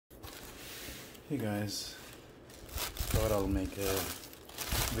Hey guys, thought I'll make a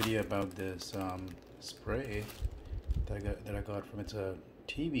video about this spray that I got from it's a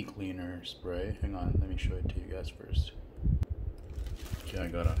TV cleaner spray. Hang on, let me show it to you guys first. Okay, I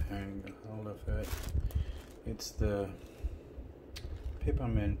gotta hang hold of it. It's the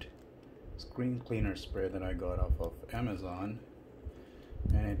PIPA MINT screen cleaner spray that I got off of Amazon,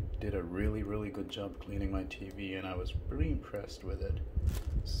 and it did a really good job cleaning my TV, and I was pretty impressed with it.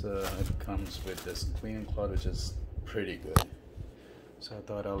 So it comes with this cleaning cloth, which is pretty good. So I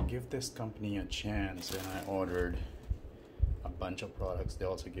thought I'll give this company a chance, and I ordered a bunch of products. They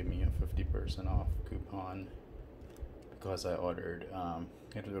also gave me a 50% off coupon because I ordered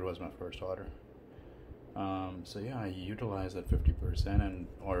it was my first order. So yeah, I utilized that 50% and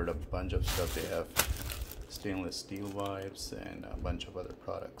ordered a bunch of stuff. They have stainless steel wipes and a bunch of other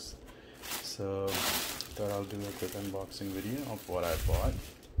products. So thought I'll do a quick unboxing video of what I bought.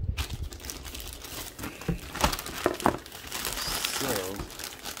 So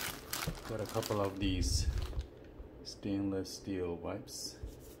got a couple of these stainless steel wipes.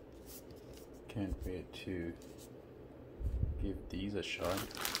 Can't wait to give these a shot.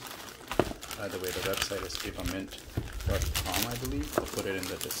 By the way, the website is pipamint.com, I believe. I'll put it in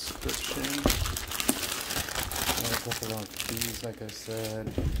the description. Got a couple of these, like I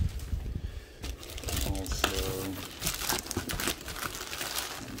said. Also,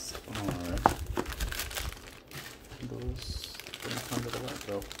 these are those don't come with a wipe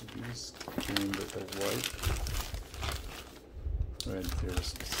though. These came with a wipe. Right,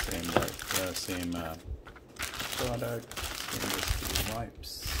 there's the same wipe, same product, stainless steel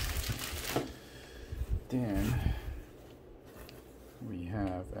wipes. Then we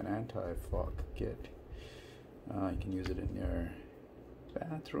have an anti-fog kit. You can use it in your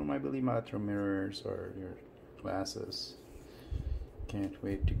bathroom, I believe, bathroom mirrors or your glasses. Can't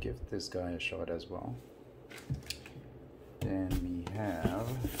wait to give this guy a shot as well. Then we have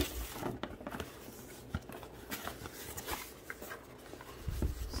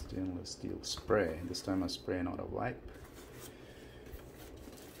stainless steel spray. This time a spray, not a wipe.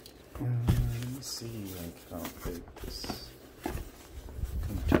 Let me see like how big this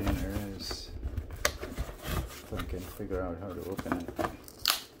container is. If I can figure out how to open it.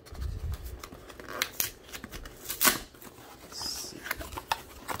 Let's see.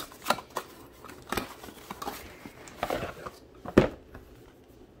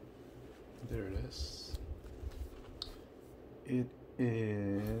 There it is. It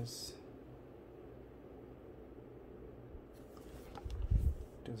is.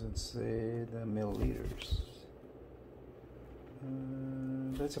 Doesn't say the milliliters.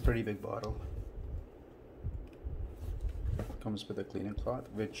 That's a pretty big bottle. Comes with a cleaning cloth,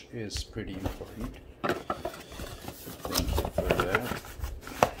 which is pretty important. Thank you for that.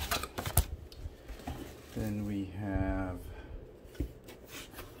 Then we have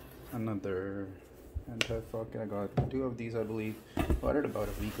another anti-fog. I got 2 of these, I believe. Ordered about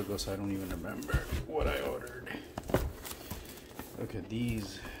a week ago, so I don't even remember what I ordered. Okay,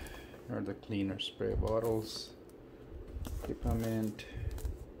 these are the cleaner spray bottles. PIPA MINT.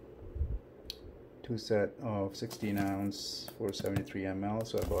 2 set of 16 ounce 473 ml.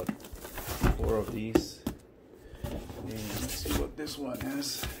 So I bought 4 of these. And let's see what this one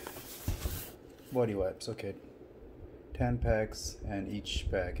is. Body wipes. Okay, 10 packs, and each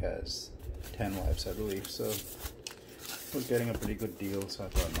pack has 10 wipes, I believe. So I was getting a pretty good deal, so I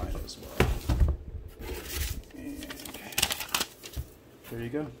thought might as well. There you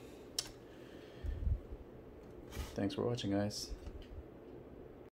go. Thanks for watching, guys.